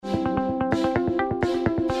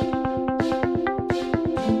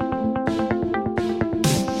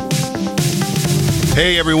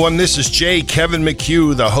Hey everyone, this is J. Kevin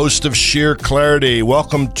McHugh, the host of Sheer Clarity.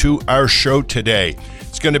 Welcome to our show today.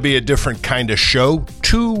 It's going to be a different kind of show.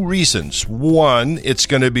 Two reasons. One, it's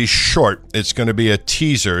going to be short. It's going to be a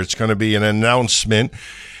teaser. It's going to be an announcement.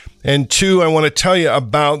 And two, I want to tell you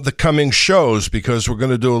about the coming shows because we're going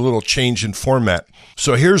to do a little change in format.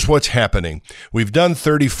 So here's what's happening. We've done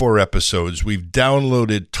 34 episodes. We've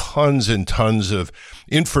downloaded tons and tons of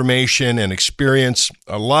information and experience,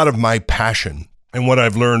 a lot of my passion and what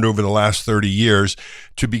I've learned over the last 30 years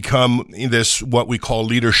to become this, what we call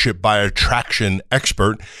leadership by attraction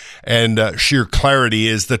expert. And sheer clarity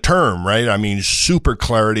is the term, right? I mean, super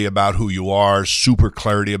clarity about who you are, super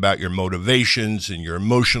clarity about your motivations and your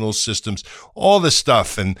emotional systems, all this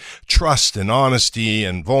stuff, and trust and honesty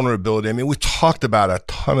and vulnerability. I mean, we talked about a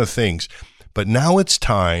ton of things. But now it's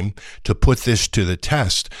time to put this to the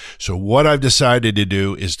test. So what I've decided to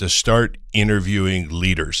do is to start interviewing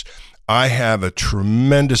leaders. I have a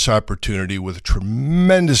tremendous opportunity with a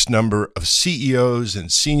tremendous number of CEOs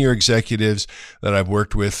and senior executives that I've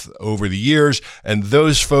worked with over the years, and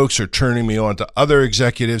those folks are turning me on to other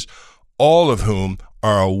executives, all of whom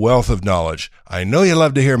are a wealth of knowledge. I know you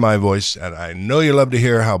love to hear my voice, and I know you love to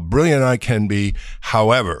hear how brilliant I can be.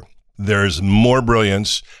 However, there's more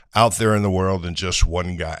brilliance out there in the world than just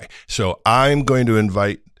one guy. So I'm going to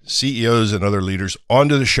invite CEOs and other leaders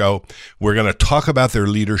onto the show. We're going to talk about their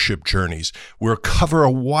leadership journeys. We'll cover a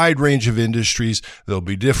wide range of industries. There'll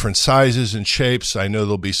be different sizes and shapes. I know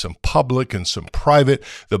there'll be some public and some private.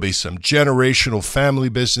 There'll be some generational family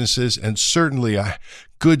businesses, and certainly a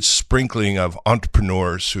good sprinkling of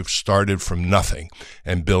entrepreneurs who've started from nothing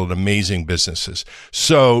and built amazing businesses.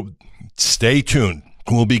 So stay tuned.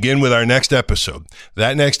 We'll begin with our next episode.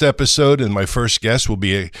 That next episode and my first guest will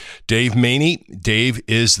be Dave Maney. Dave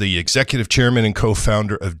is the executive chairman and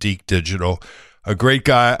co-founder of Deek Digital. A great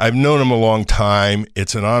guy. I've known him a long time.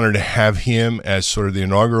 It's an honor to have him as sort of the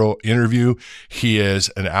inaugural interview. He is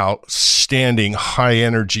an outstanding high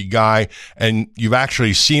energy guy, and you've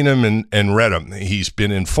actually seen him and read him. He's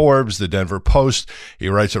been in Forbes, the Denver Post. He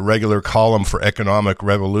writes a regular column for Economic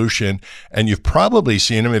Revolution, and you've probably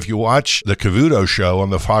seen him if you watch the Cavuto show on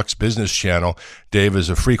the Fox Business Channel. Dave is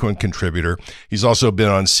a frequent contributor. He's also been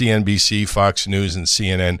on CNBC, Fox News, and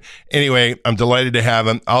CNN. Anyway, I'm delighted to have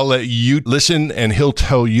him. I'll let you listen, and he'll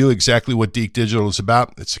tell you exactly what Deek Digital is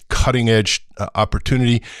about. It's a cutting-edge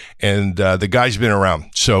opportunity, and the guy's been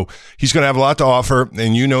around. So he's going to have a lot to offer,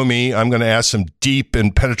 and you know me. I'm going to ask some deep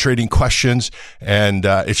and penetrating questions, and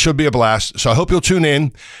it should be a blast. So I hope you'll tune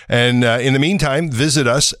in. And in the meantime, visit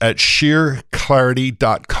us at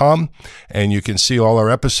sheerclarity.com, and you can see all our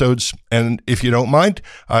episodes. And if you don't mind,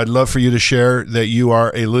 I'd love for you to share that you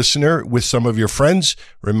are a listener with some of your friends,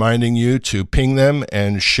 reminding you to ping them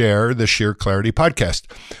and share the Sheer Clarity podcast.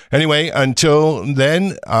 Anyway, until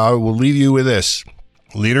then, I will leave you with this.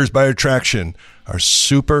 Leaders by attraction are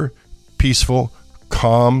super peaceful,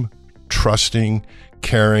 calm, trusting,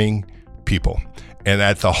 caring people. And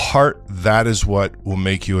at the heart, that is what will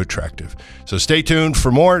make you attractive. So stay tuned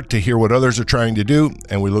for more to hear what others are trying to do.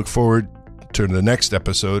 And we look forward to the next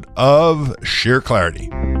episode of Sheer Clarity.